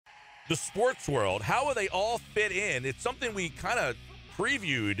the sports world, how will they all fit in? It's something we kind of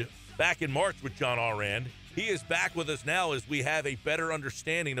previewed back in March with John Ourand. He is back with us now as we have a better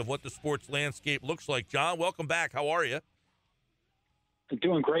understanding of what the sports landscape looks like. John, welcome back. How are you? I'm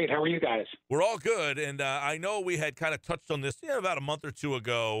doing great. How are you guys? We're all good, and I know we had kind of touched on this about a month or two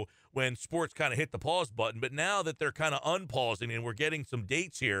ago when sports kind of hit the pause button, but now that they're kind of unpausing and we're getting some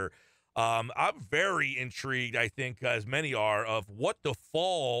dates here, I'm very intrigued, I think, as many are, of what the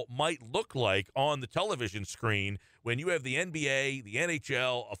fall might look like on the television screen when you have the NBA, the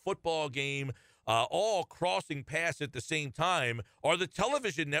NHL, a football game, all crossing paths at the same time. Are the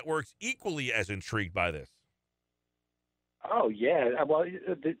television networks equally as intrigued by this? Oh, yeah. Well,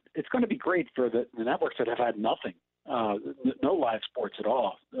 it's going to be great for the networks that have had nothing, no live sports at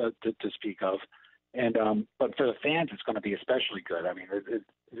all to speak of. And but for the fans, it's going to be especially good. I mean,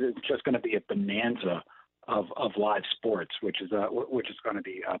 it's just going to be a bonanza of live sports, which is going to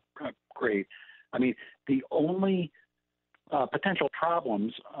be great. I mean, the only potential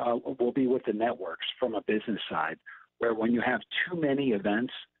problems will be with the networks from a business side, where when you have too many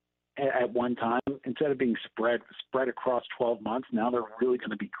events at one time, instead of being spread across 12 months, now they're really going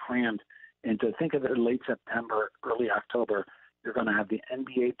to be crammed. And to think of it late September, early October, you're going to have the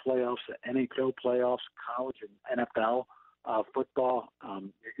NBA playoffs, the NHL playoffs, college and NFL football,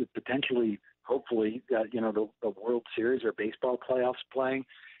 potentially, hopefully, the World Series or baseball playoffs playing.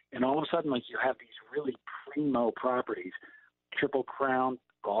 And all of a sudden, like, you have these really primo properties, Triple Crown,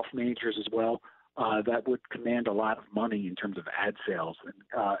 golf majors as well, that would command a lot of money in terms of ad sales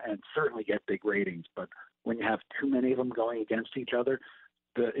and certainly get big ratings. But when you have too many of them going against each other,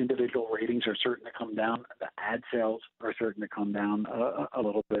 the individual ratings are certain to come down. The ad sales are certain to come down a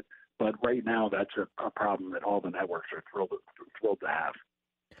little bit. But right now, that's a problem that all the networks are thrilled to have.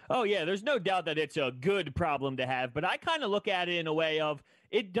 Oh, yeah, there's no doubt that it's a good problem to have, but I kind of look at it in a way of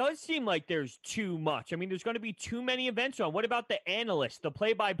it does seem like there's too much. I mean, there's going to be too many events on. What about the analysts, the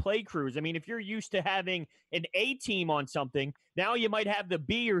play-by-play crews? I mean, if you're used to having an A team on something, now you might have the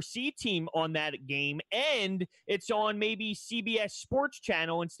B or C team on that game, and it's on maybe CBS Sports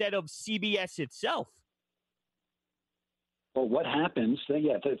Channel instead of CBS itself. Well, what happens,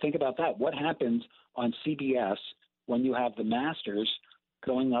 think about that. What happens on CBS when you have the Masters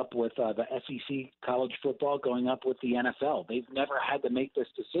going up with the SEC college football, going up with the NFL? They've never had to make this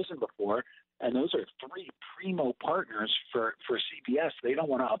decision before, and those are three primo partners for CBS. They don't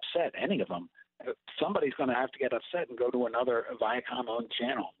want to upset any of them. Somebody's going to have to get upset and go to another Viacom-owned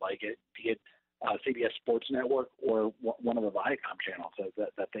channel, like be it CBS Sports Network or one of the Viacom channels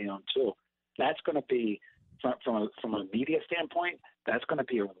that they own too. That's going to be, from a media standpoint, that's going to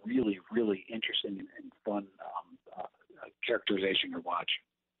be a really, really interesting and fun characterization to watch.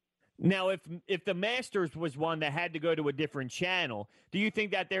 Now, if the Masters was one that had to go to a different channel, do you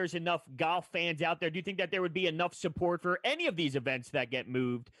think that there's enough golf fans out there? Do you think that there would be enough support for any of these events that get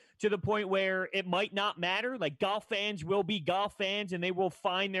moved to the point where it might not matter? Like, golf fans will be golf fans and they will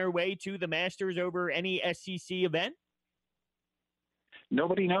find their way to the Masters over any SEC event?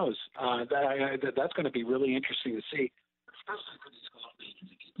 Nobody knows. That's going to be really interesting to see, especially for these golf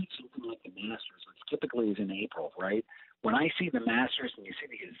majors. If you think something like the Masters, which typically is in April, right? When I see the Masters and you see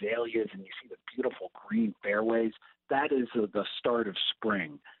the azaleas and you see the beautiful green fairways, that is the start of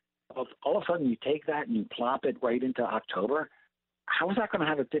spring. All of a sudden, you take that and you plop it right into October. How is that going to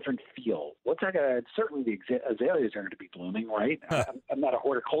have a different feel? What's that going to? Certainly, the azaleas are going to be blooming, right? I'm not a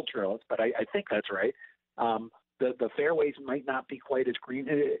horticulturalist, but I think that's right. The fairways might not be quite as green.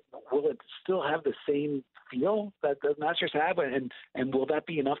 Will it still have the same feel that the Masters have? And will that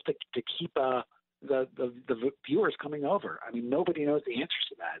be enough to keep the viewers coming over? I mean, nobody knows the answers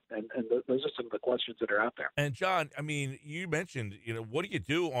to that. And those are some of the questions that are out there. And John, I mean, you mentioned, what do you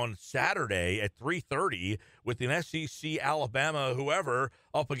do on Saturday at 3:30 with an SEC, Alabama, whoever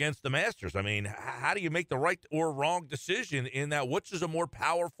up against the Masters? I mean, how do you make the right or wrong decision in that? Which is a more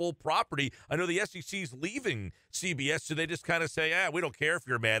powerful property? I know the SEC's leaving CBS, so they just kind of say, we don't care if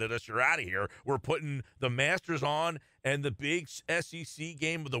you're mad at us, you're out of here. We're putting the Masters on, and the big SEC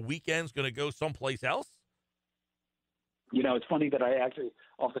game of the weekend's going to go someplace else? It's funny that I actually,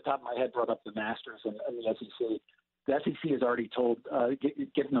 off the top of my head, brought up the Masters and the SEC. The SEC has already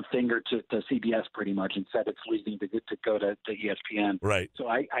given a finger to CBS pretty much and said it's leaving to go to ESPN. Right. So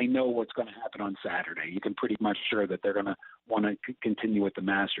I know what's going to happen on Saturday. You can pretty much sure that they're going to want to continue with the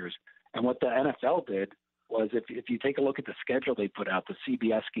Masters. And what the NFL did was, if you take a look at the schedule they put out, the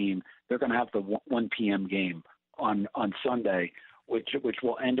CBS game, they're going to have the 1 p.m. game on Sunday, which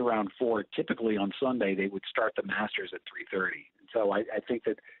will end around 4. Typically on Sunday, they would start the Masters at 3:30. And so I think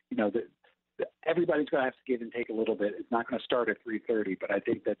that, everybody's going to have to give and take a little bit. It's not going to start at 3:30, but I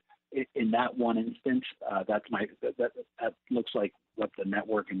think that in that one instance, that looks like what the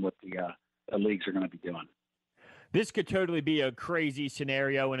network and what the leagues are going to be doing. This could totally be a crazy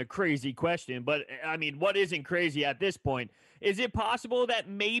scenario and a crazy question, but I mean, what isn't crazy at this point? Is it possible that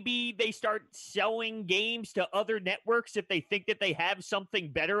maybe they start selling games to other networks if they think that they have something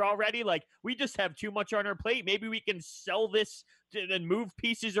better already? Like, we just have too much on our plate. Maybe we can sell this and move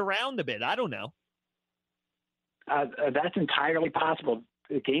pieces around a bit. I don't know. That's entirely possible.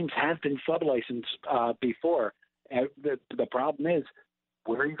 The games have been sub-licensed before. The problem is,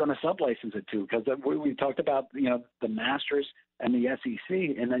 where are you going to sublicense it to? Because we talked about, the Masters and the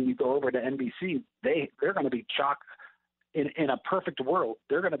SEC, and then you go over to NBC. They're going to be chock in a perfect world.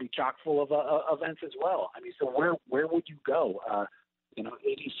 They're going to be chock full of events as well. I mean, so where would you go?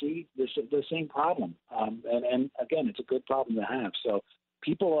 ABC, the same problem. And again, it's a good problem to have. So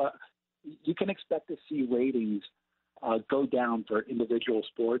people, you can expect to see ratings go down for individual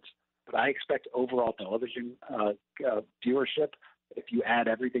sports, but I expect overall television viewership, if you add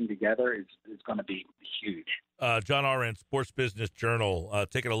everything together, is going to be huge. John Ourand, Sports Business Journal,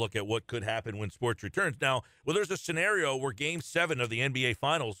 taking a look at what could happen when sports returns. Now, there's a scenario where Game 7 of the NBA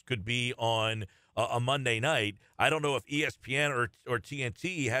Finals could be on a Monday night. I don't know if ESPN or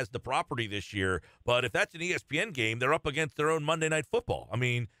TNT has the property this year, but if that's an ESPN game, they're up against their own Monday Night Football. I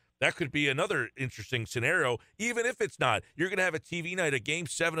mean, that could be another interesting scenario. Even if it's not, you're going to have a TV night, a Game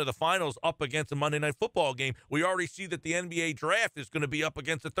 7 of the Finals up against a Monday Night Football game. We already see that the NBA draft is going to be up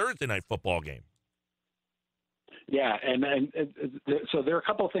against a Thursday Night Football game. Yeah, and so there are a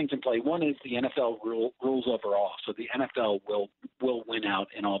couple of things in play. One is the NFL rules overall. So the NFL will win out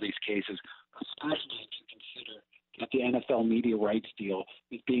in all these cases, especially if you consider that the NFL media rights deal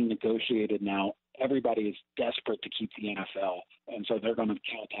is being negotiated now. Everybody is desperate to keep the NFL, and so they're going to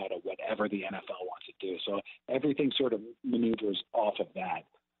count out at whatever the NFL wants to do. So everything sort of maneuvers off of that.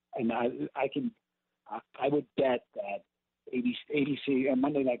 And I would bet that ABC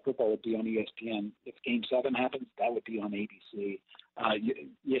Monday Night Football would be on ESPN. If Game 7 happens, that would be on ABC.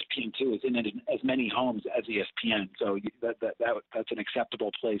 ESPN2 is in it in as many homes as ESPN, so that's an acceptable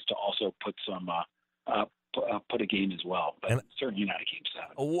place to also put some put a game as well, but certainly not a Game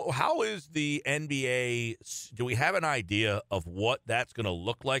 7. How is the NBA? Do we have an idea of what that's going to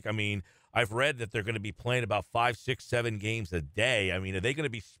look like? I mean, I've read that they're going to be playing about 5, 6, 7 games a day. I mean, are they going to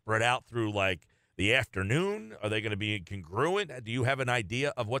be spread out through like the afternoon? Are they going to be congruent? Do you have an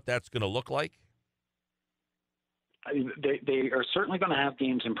idea of what that's going to look like? They are certainly going to have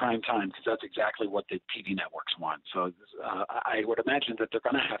games in prime time because that's exactly what the TV networks want. So I would imagine that they're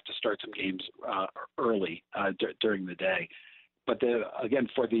going to have to start some games early during the day. But again,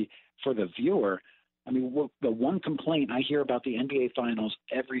 for the viewer, I mean, the one complaint I hear about the NBA Finals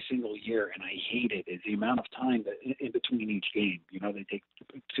every single year, and I hate it, is the amount of time that in between each game. They take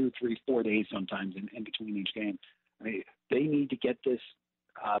 2, 3, 4 days sometimes in between each game. I mean, they need to get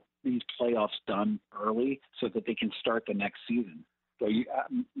these playoffs done early so that they can start the next season. So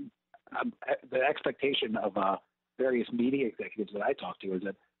the expectation of various media executives that I talk to is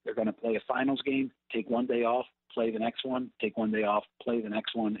that they're going to play a finals game, take one day off, play the next one, take one day off, play the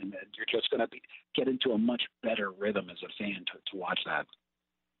next one, and then you're just going to get into a much better rhythm as a fan to watch that.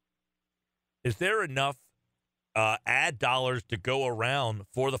 Is there enough ad dollars to go around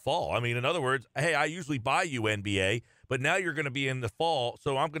for the fall? I mean, in other words, hey, I usually buy you NBA, but now you're going to be in the fall,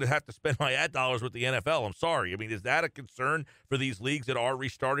 so I'm going to have to spend my ad dollars with the NFL. I'm sorry. I mean, is that a concern for these leagues that are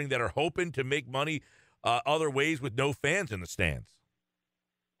restarting, that are hoping to make money other ways with no fans in the stands?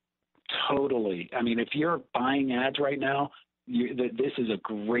 Totally. I mean, if you're buying ads right now, this is a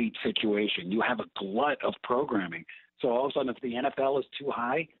great situation. You have a glut of programming. So all of a sudden, if the NFL is too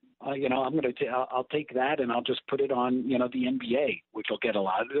high, I'll take that and I'll just put it on, the NBA, which will get a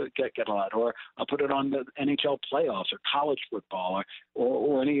lot, or I'll put it on the NHL playoffs or college football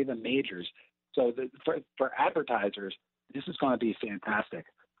or any of the majors. So for advertisers, this is going to be fantastic.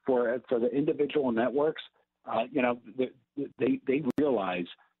 For the individual networks, they realize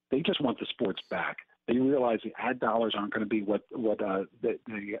they just want the sports back. They realize the ad dollars aren't going to be what they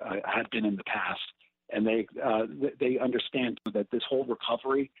had been in the past. And they understand that this whole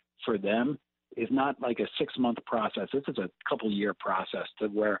recovery for them is not like a 6-month process. This is a couple-year process to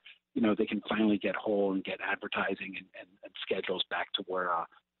where, they can finally get whole and get advertising and schedules back to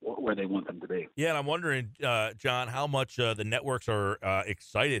where they want them to be. Yeah, and I'm wondering, John, how much the networks are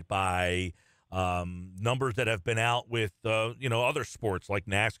excited by numbers that have been out with, other sports like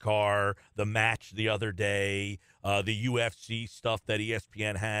NASCAR, the match the other day, the UFC stuff that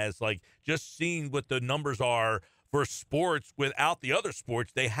ESPN has, like just seeing what the numbers are for sports without the other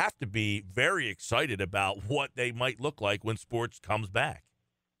sports, they have to be very excited about what they might look like when sports comes back.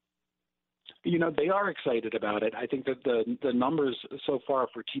 They are excited about it. I think that the numbers so far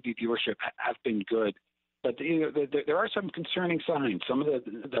for TV viewership have been good. But there are some concerning signs. Some of the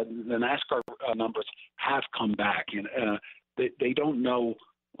NASCAR numbers have come back. They don't know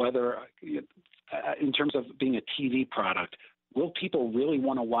whether, in terms of being a TV product, will people really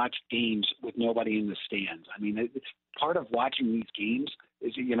want to watch games with nobody in the stands? I mean, it's part of watching these games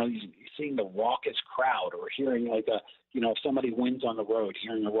is, seeing the raucous crowd or hearing if somebody wins on the road,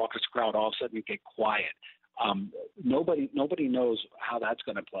 hearing a raucous crowd, all of a sudden you get quiet. Nobody knows how that's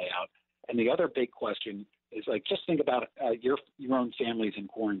going to play out. And the other big question is, just think about your own families in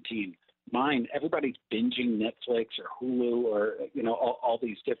quarantine. Mine, everybody's binging Netflix or Hulu or, all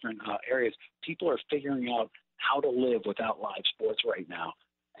these different areas. People are figuring out how to live without live sports right now.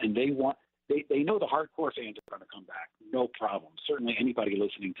 And they know the hardcore fans are going to come back. No problem. Certainly anybody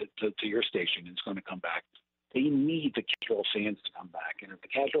listening to your station is going to come back. They need the casual fans to come back. And if the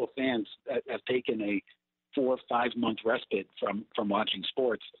casual fans have taken a 4 or 5 month respite from watching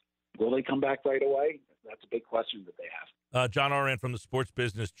sports, will they come back right away? That's a big question that they have. John Ourand from the Sports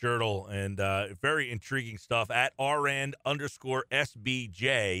Business Journal, and very intriguing stuff at Ourand_SBJ.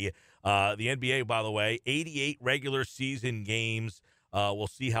 The NBA, by the way, 88 regular season games. We'll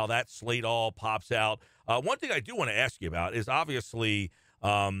see how that slate all pops out. One thing I do want to ask you about is obviously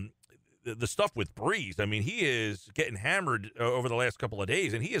the stuff with Breeze. I mean, he is getting hammered over the last couple of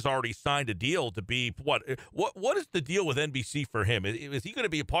days, and he has already signed a deal to be what is the deal with NBC for him? Is he going to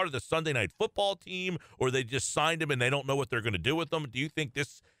be a part of the Sunday Night Football team, or they just signed him and they don't know what they're going to do with him? Do you think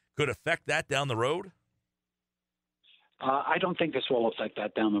this could affect that down the road? I don't think this will affect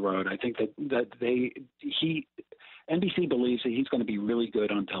that down the road. I think that NBC believes that he's going to be really good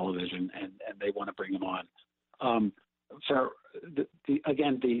on television, and they want to bring him on.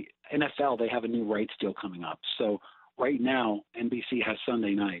 The NFL, they have a new rights deal coming up. So right now, NBC has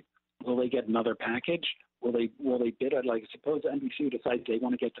Sunday night. Will they get another package? Will they bid it? Suppose NBC decides they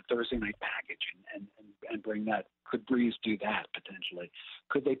want to get the Thursday night package and bring that. Could Breeze do that potentially?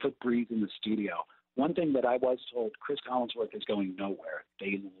 Could they put Breeze in the studio? One thing that I was told, Chris Collinsworth is going nowhere.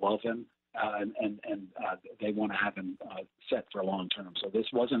 They love him, and they want to have him set for long term. So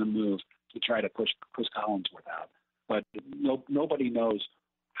this wasn't a move to try to push Chris Collinsworth out. But nobody knows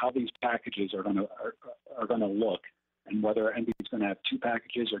how these packages are going to look, and whether NBC is going to have 2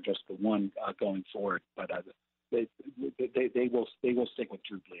 packages or just the one going forward. But they will stick with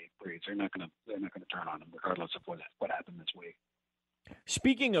Drew Brees. They're not going to turn on him, regardless of what happened this week.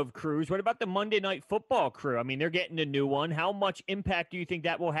 Speaking of crews, what about the Monday Night Football crew? I mean, they're getting a new one. How much impact do you think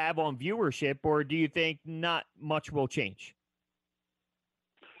that will have on viewership, or do you think not much will change?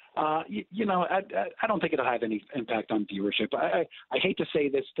 I don't think it'll have any impact on viewership. I hate to say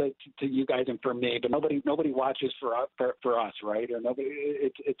this to you guys and for me, but nobody watches for us, right? Or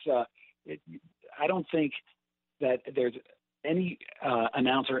nobody. I don't think that there's any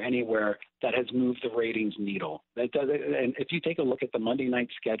announcer anywhere that has moved the ratings needle. That does, and if you take a look at the Monday night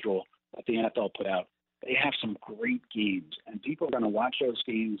schedule that the NFL put out, they have some great games, and people are going to watch those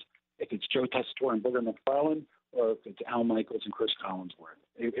games if it's Joe Tessitore and Booger McFarland, or if it's Al Michaels and Chris Collinsworth.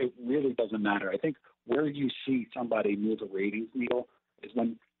 It really doesn't matter. I think where you see somebody move a ratings needle is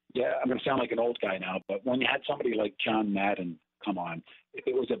when, I'm going to sound like an old guy now, but when you had somebody like John Madden come on, if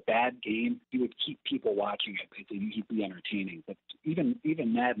it was a bad game, he would keep people watching it because he'd be entertaining. But even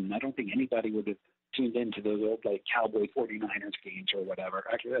Madden, I don't think anybody would have tuned into those old Cowboy 49ers games or whatever.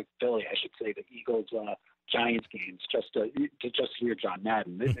 Actually, Philly, I should say, the Eagles Giants games, just to hear John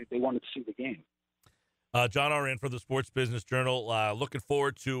Madden. They wanted to see the game. John Ourand from the Sports Business Journal. Looking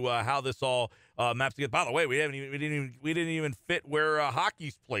forward to how this all maps together. By the way, we didn't even fit where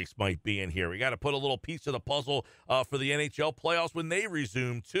hockey's place might be in here. We got to put a little piece of the puzzle for the NHL playoffs when they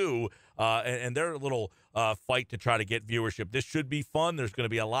resume too, and their little fight to try to get viewership. This should be fun. There's going to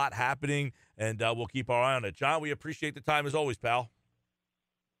be a lot happening, and we'll keep our eye on it. John, we appreciate the time as always, pal.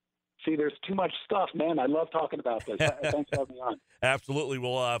 See, there's too much stuff, man. I love talking about this. Thanks for having me on. Absolutely.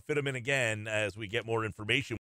 We'll fit them in again as we get more information.